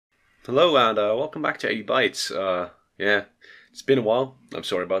Hello and welcome back to 80 Bytes. Yeah, it's been a while. I'm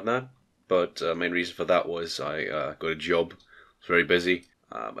sorry about that, but main reason for that was I got a job. I was very busy,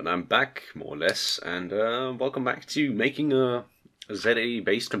 but I'm back more or less. And welcome back to making a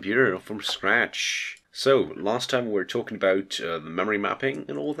Z80-based computer from scratch. So last time we were talking about the memory mapping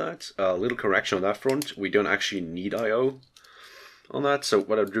and all that. A little correction on that front. We don't actually need I/O on that. So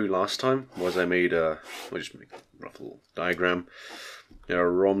what I drew last time was I made I'll just make a rough little diagram.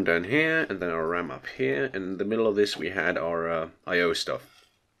 Our ROM down here, and then our RAM up here, and in the middle of this we had our I/O stuff.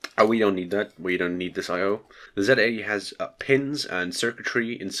 We don't need that. We don't need this I/O. The Z80 has pins and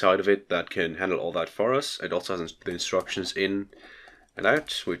circuitry inside of it that can handle all that for us. It also has the instructions in and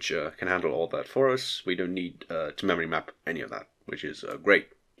out, which can handle all that for us. We don't need to memory map any of that, which is great.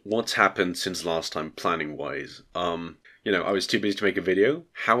 What's happened since last time, planning-wise? I was too busy to make a video.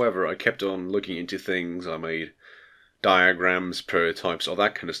 However, I kept on looking into things. I made diagrams, prototypes, all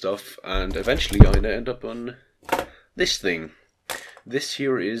that kind of stuff, and eventually I end up on this thing. This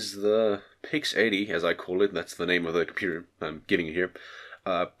here is the Pix80, as I call it. That's the name of the computer I'm giving it here.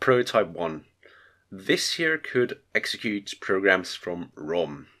 Prototype 1. This here could execute programs from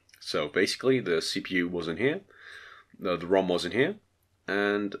ROM. So basically the CPU was in here, the ROM was in here,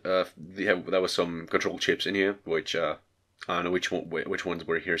 and there were some control chips in here, which I don't know which ones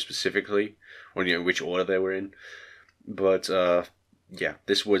were here specifically, or which order they were in. But yeah,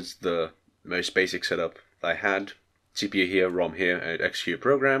 this was the most basic setup I had. CPU here, ROM here, and execute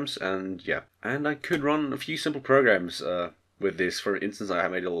programs, and yeah. And I could run a few simple programs with this. For instance, I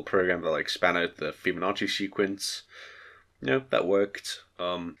made a little program that like span out the Fibonacci sequence. That worked.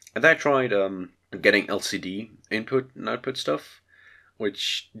 And then I tried getting LCD input and output stuff,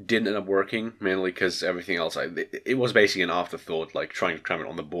 which didn't end up working, mainly because everything else, it was basically an afterthought, like trying to cram it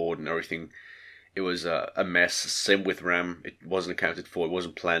on the board and everything. It was a mess. Same with RAM. It wasn't accounted for. It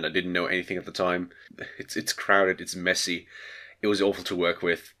wasn't planned. I didn't know anything at the time. It's crowded. It's messy. It was awful to work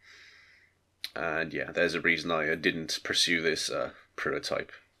with. And yeah, there's a reason I didn't pursue this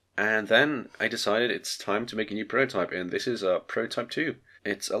prototype. And then I decided it's time to make a new prototype, and this is prototype 2.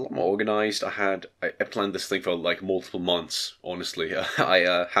 It's a lot more organized. I planned this thing for like multiple months, honestly.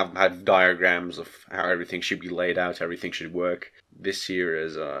 I have had diagrams of how everything should be laid out, how everything should work. This here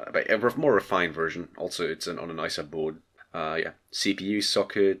is a more refined version. Also, it's on a nicer board. Yeah, CPU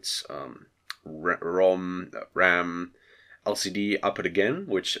sockets, ROM, RAM, LCD output again,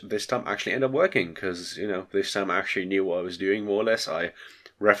 which this time actually ended up working because this time I actually knew what I was doing more or less. I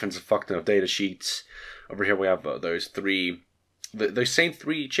referenced a fuck ton of data sheets. Over here we have those same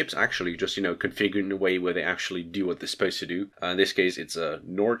three chips actually, just configured in a way where they actually do what they're supposed to do. In this case, it's a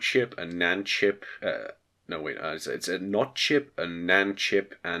NOR chip, a NAND chip. It's a NOT chip, a NAND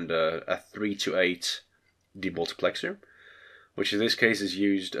chip, and a 3 to 8 demultiplexer, which in this case is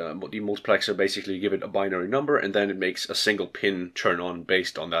used. Demultiplexer basically give it a binary number, and then it makes a single pin turn on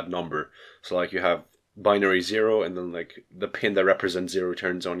based on that number. So like you have binary 0, and then like the pin that represents 0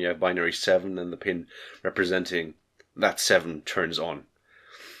 turns on. You have binary 7, and the pin representing that 7 turns on.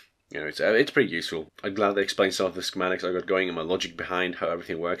 It's pretty useful. I'm glad they explained some of the schematics I got going and my logic behind how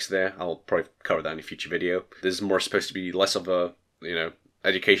everything works there. I'll probably cover that in a future video. This is more supposed to be less of a,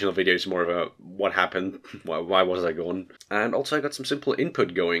 educational video. It's more of a what happened, why was I gone. And also I got some simple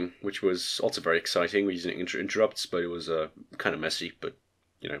input going, which was also very exciting. We're using interrupts, but it was kind of messy. But,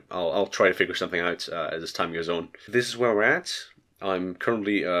 I'll try to figure something out as time goes on. This is where we're at. I'm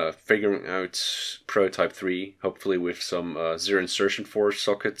currently figuring out prototype 3, hopefully with some zero insertion force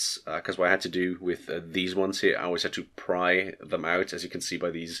sockets, because what I had to do with these ones here, I always had to pry them out, as you can see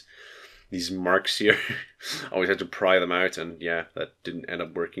by these marks here. I always had to pry them out, and yeah, that didn't end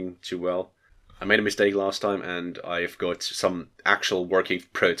up working too well. I made a mistake last time, and I've got some actual working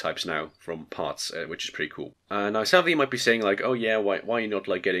prototypes now from parts, which is pretty cool. Now some of you might be saying like, oh yeah, why are you not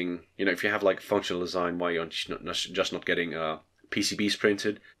like getting, if you have like functional design, why are you just not getting PCBs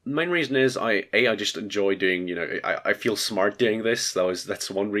printed? The main reason is I just enjoy doing, I feel smart doing this. That's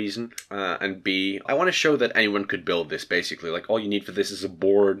one reason. And B, I want to show that anyone could build this basically. Like all you need for this is a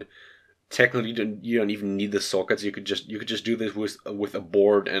board. Technically, you don't even need the sockets. You could just do this with a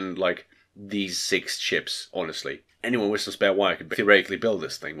board and like these 6 chips. Honestly, anyone with some spare wire could theoretically build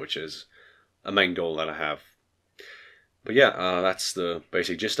this thing, which is a main goal that I have. But yeah, that's the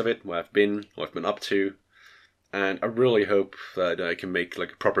basic gist of it. What I've been up to. And I really hope that I can make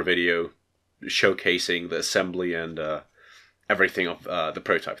like a proper video showcasing the assembly and everything of the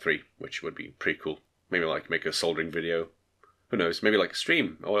Prototype 3, which would be pretty cool. Maybe like make a soldering video. Who knows? Maybe like a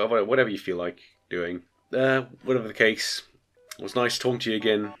stream or whatever you feel like doing. Whatever the case, it was nice talking to you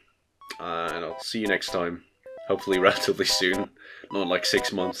again, and I'll see you next time. hopefully relatively soon, not in like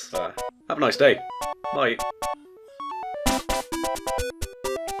 6 months. Have a nice day. Bye.